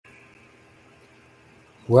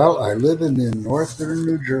Well, I live in the northern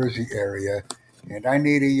New Jersey area and I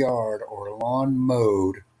need a yard or lawn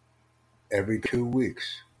mowed every 2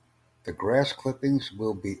 weeks. The grass clippings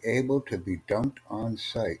will be able to be dumped on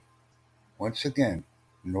site. Once again,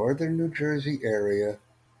 northern New Jersey area,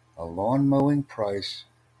 a lawn mowing price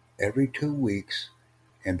every 2 weeks,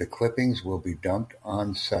 and the clippings will be dumped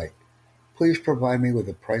on site. Please provide me with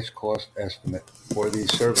a price cost estimate for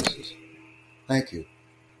these services. Thank you.